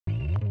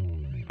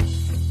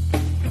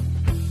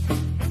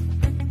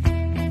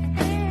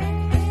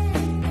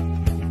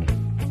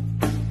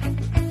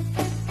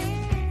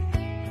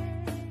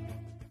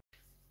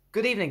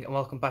Good evening and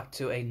welcome back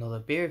to another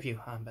beer review.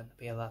 I'm Ben the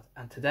Beer Lad,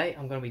 and today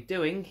I'm going to be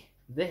doing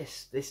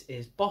this. This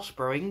is Boss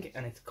Brewing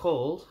and it's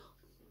called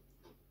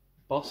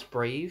Boss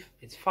Brave.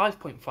 It's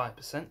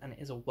 5.5% and it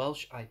is a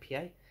Welsh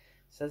IPA. It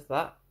says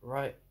that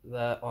right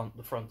there on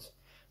the front.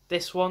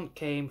 This one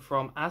came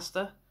from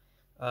Asda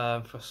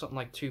for something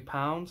like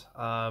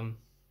 £2.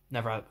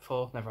 Never had it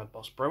before, never had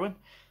Boss Brewing,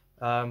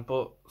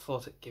 but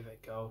thought I'd give it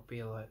a go. Be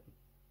a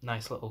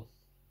nice little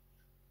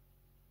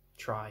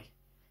try.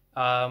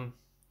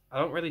 I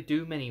don't really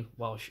do many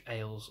Welsh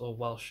ales or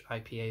Welsh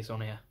IPAs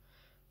on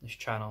this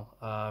channel,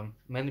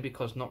 mainly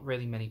because not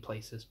really many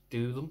places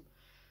do them.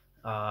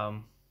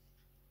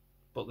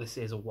 But this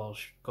is a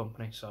Welsh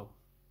company, so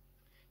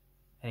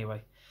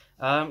anyway.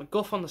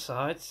 Guff on the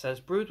side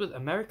says, brewed with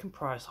American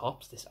priced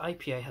hops, this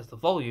IPA has the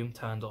volume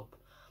turned up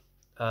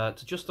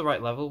to just the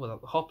right level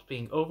without the hops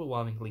being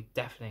overwhelmingly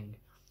deafening.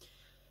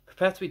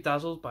 Prepare to be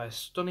dazzled by a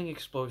stunning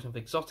explosion of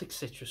exotic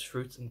citrus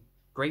fruits and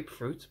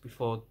grapefruit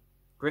before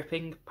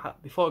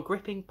a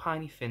gripping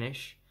piney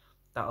finish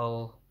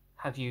that'll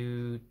have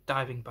you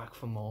diving back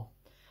for more.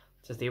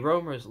 It says the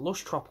aroma is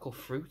lush tropical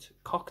fruit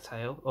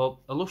cocktail,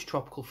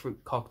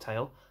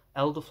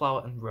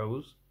 elderflower and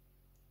rose.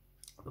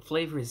 The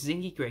flavour is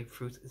zingy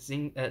grapefruit,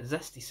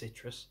 zesty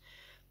citrus,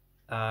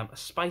 a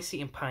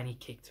spicy and piney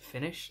kick to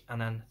finish, and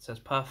then it says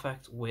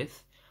perfect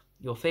with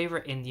your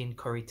favourite Indian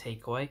curry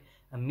takeaway,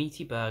 a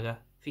meaty burger,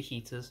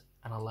 fajitas,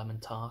 and a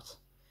lemon tart.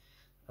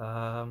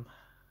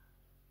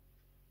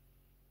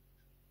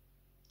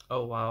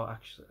 Oh wow,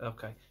 actually,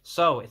 okay.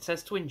 So, it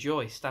says to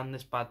enjoy, stand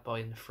this bad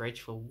boy in the fridge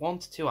for 1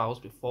 to 2 hours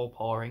before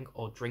pouring,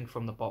 or drink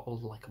from the bottle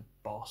like a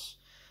boss.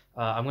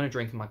 I'm going to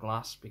drink in my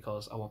glass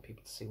because I want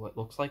people to see what it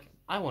looks like.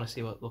 I want to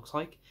see what it looks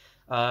like,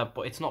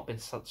 but it's not been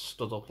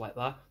stood up like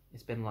that.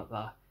 It's been like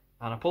that.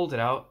 And I pulled it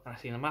out, and I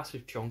seen a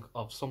massive chunk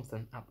of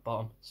something at the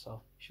bottom,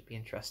 so it should be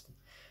interesting.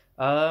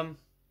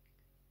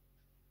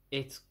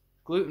 It's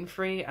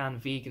gluten-free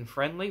and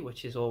vegan-friendly,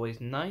 which is always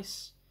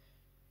nice.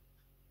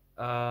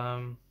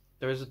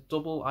 There is a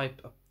double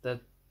IPA,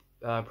 they're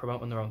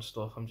promoting their own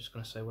stuff. I'm just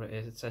going to say what it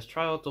is. It says,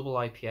 try our double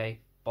IPA,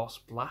 Boss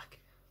Black,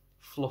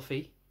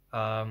 fluffy,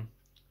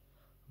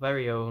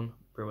 very own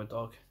brewer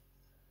dog.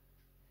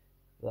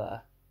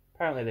 There.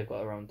 Apparently they've got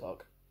their own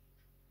dog.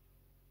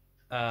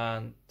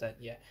 And then,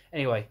 yeah.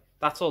 Anyway,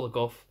 that's all the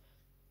guff.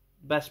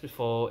 Best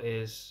before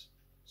is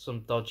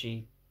some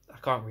dodgy, I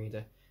can't read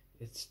it.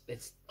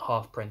 It's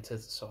half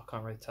printed, so I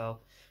can't really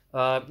tell.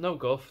 No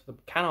guff. The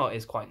can art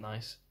is quite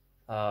nice.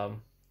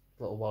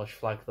 Little Welsh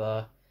flag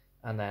there,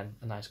 and then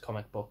a nice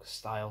comic book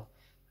style.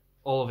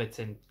 All of it's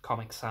in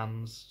Comic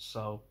Sans,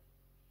 so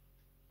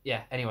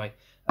yeah. Anyway,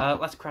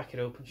 let's crack it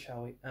open,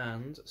 shall we,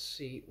 and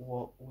see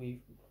what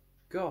we've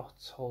got.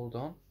 Hold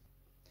on.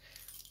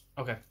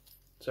 Okay,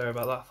 sorry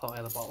about that. I thought I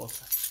had a bottle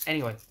opener.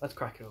 Anyway, let's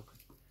crack it open.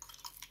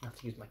 I have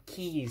to use my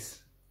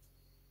keys.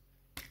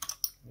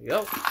 There we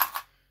go.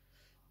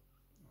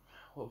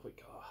 What have we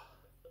got?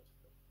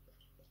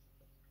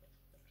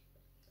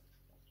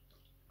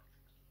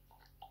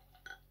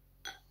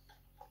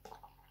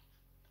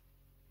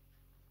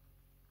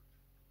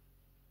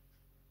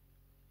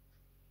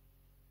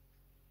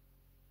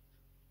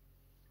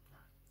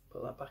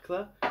 Put that back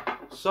there.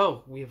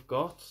 So we've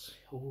got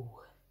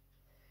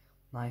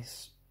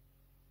nice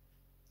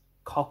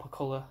copper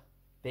colour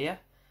beer.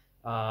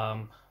 Bit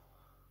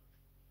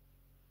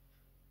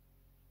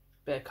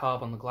of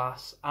carb on the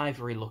glass.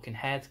 Ivory looking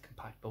head.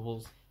 Compact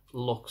bubbles.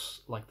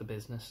 Looks like the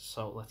business.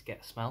 So let's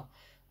get a smell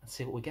and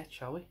see what we get,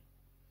 shall we?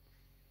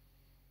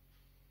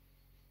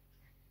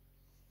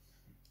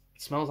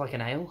 It smells like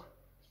an ale.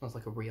 It smells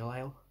like a real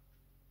ale.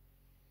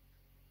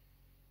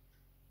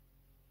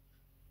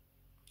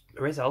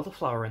 There is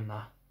elderflower in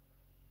there.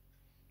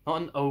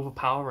 Not an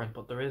overpowering,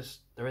 but there is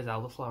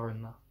elderflower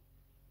in there.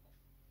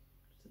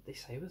 What did they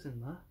say was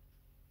in there?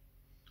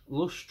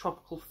 Lush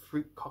tropical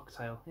fruit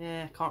cocktail.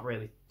 Yeah, can't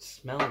really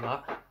smell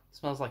that. It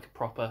smells like a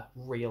proper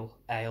real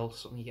ale,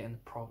 something you get in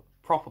a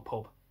proper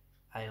pub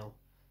ale.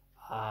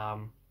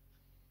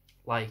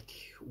 Like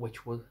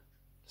Witchwood,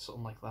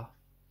 something like that.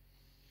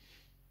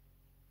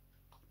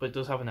 But it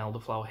does have an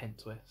elderflower hint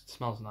to it. It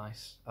smells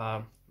nice.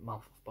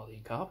 Mouthful of body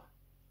and carb.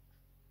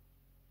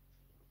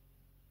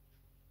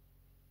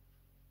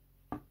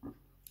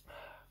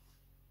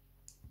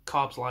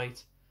 Carbs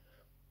light,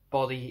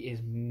 body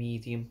is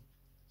medium.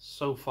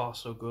 So far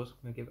so good. I'm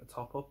going to give it a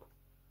top up.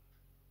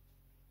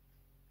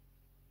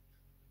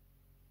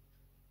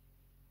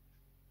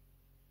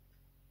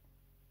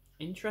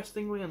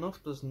 Interestingly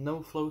enough, there's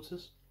no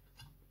floaters,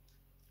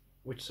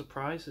 which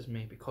surprises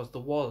me because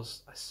there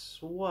was, I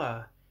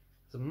swear,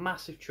 there's a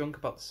massive chunk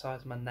about the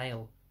size of my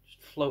nail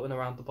just floating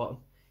around the bottom.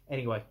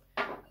 Anyway,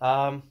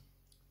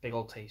 big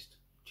old taste.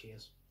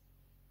 Cheers.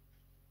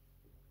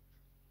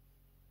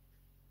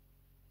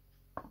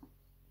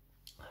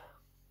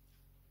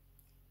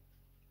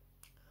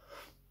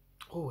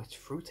 Oh, it's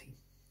fruity.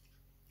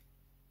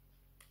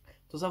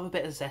 It does have a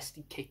bit of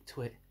zesty kick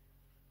to it.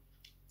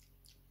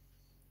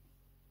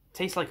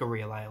 Tastes like a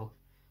real ale.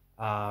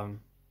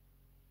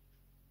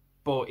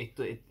 but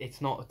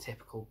it's not a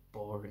typical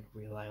boring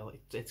real ale.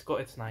 It's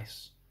got its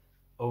nice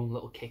own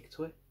little kick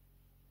to it.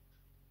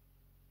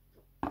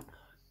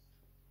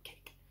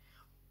 Kick.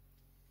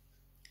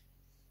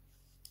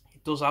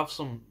 It does have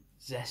some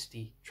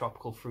zesty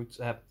tropical fruits,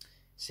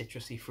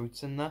 citrusy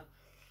fruits in there.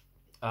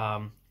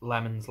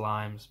 Lemons,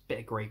 limes, bit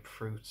of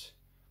grapefruit.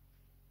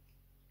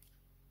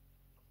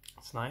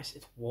 It's nice.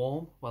 It's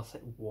warm. Well, I say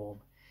warm.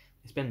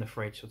 It's been in the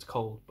fridge, so it's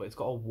cold, but it's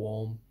got a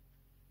warm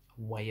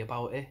way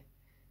about it.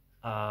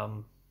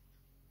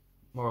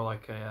 More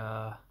like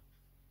a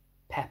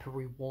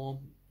peppery warm,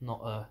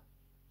 not a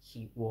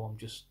heat warm,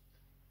 just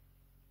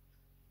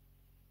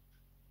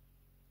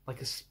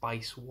like a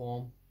spice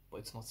warm, but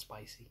it's not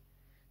spicy.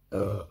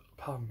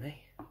 Pardon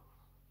me.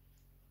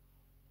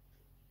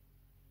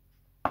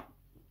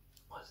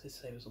 What does it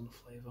say was on the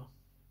flavour?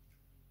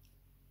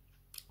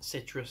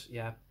 Citrus,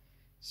 yeah.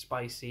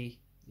 Spicy,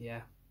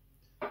 yeah.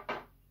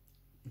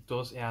 It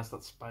does, it has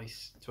that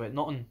spice to it.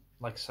 Nothing,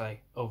 like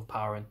say,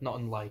 overpowering.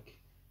 Nothing like,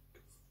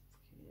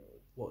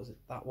 what was it,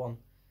 that one?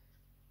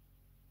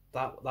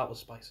 That was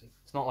spicy.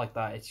 It's not like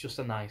that. It's just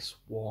a nice,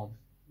 warm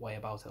way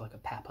about it, like a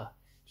pepper.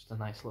 Just a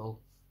nice little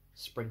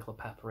sprinkle of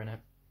pepper in it.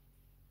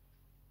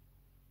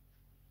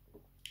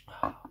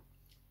 A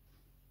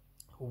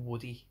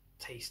woody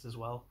taste as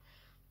well.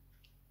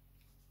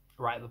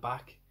 Right at the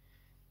back.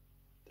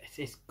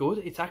 It's good.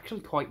 It's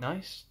actually quite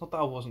nice. Not that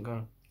I wasn't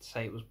going to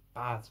say it was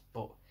bad,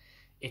 but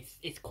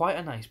it's quite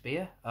a nice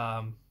beer.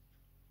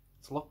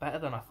 It's a lot better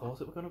than I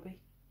thought it was going to be.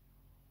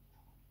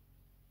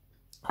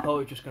 I thought it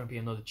was just going to be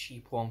another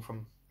cheap one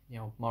from, you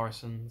know,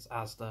 Morrison's,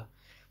 Asda.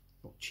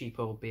 Not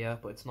cheapo beer,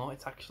 but it's not.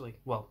 It's actually,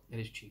 well, it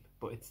is cheap,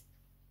 but it's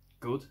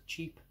good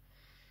cheap.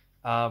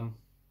 Yeah,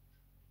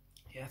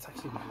 it's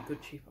actually really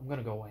good cheap. I'm going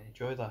to go away and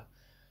enjoy that.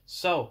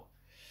 So,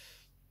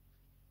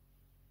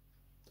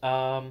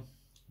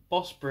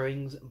 Boss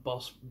Brewing's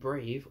Boss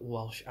Brave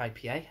Welsh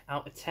IPA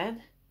out of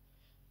 10.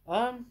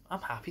 I'm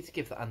happy to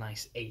give that a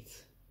nice 8.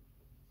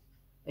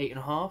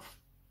 8.5.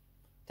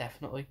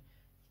 Definitely.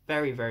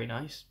 Very, very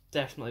nice.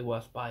 Definitely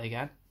worth buying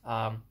again.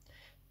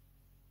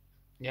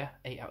 Yeah,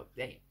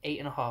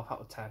 8.5 out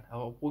of 10.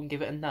 I wouldn't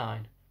give it a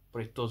 9,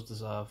 but it does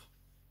deserve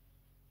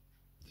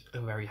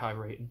a very high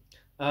rating.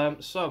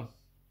 So,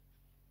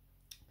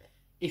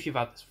 if you've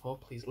had this before,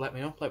 please let me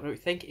know. Let me know what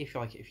you think. If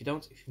you like it, if you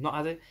don't, if you've not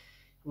had it,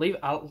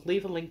 I'll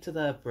leave a link to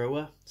their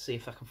brewer, see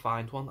if I can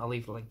find one. I'll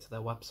leave a link to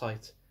their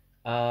website.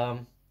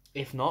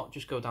 If not,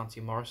 just go down to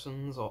your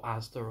Morrison's or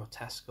Asda or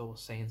Tesco or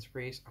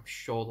Sainsbury's. I'm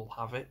sure they'll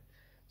have it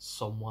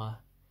somewhere.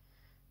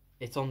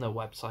 It's on their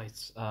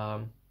website.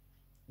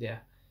 Yeah.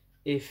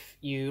 If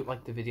you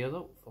like the video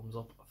though, thumbs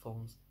up,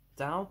 thumbs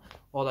down,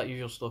 all that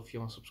usual stuff. If you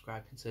want to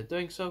subscribe, consider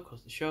doing so,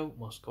 because the show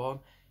must go on,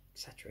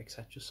 etc.,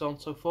 etc., so on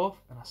and so forth.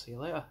 And I'll see you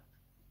later.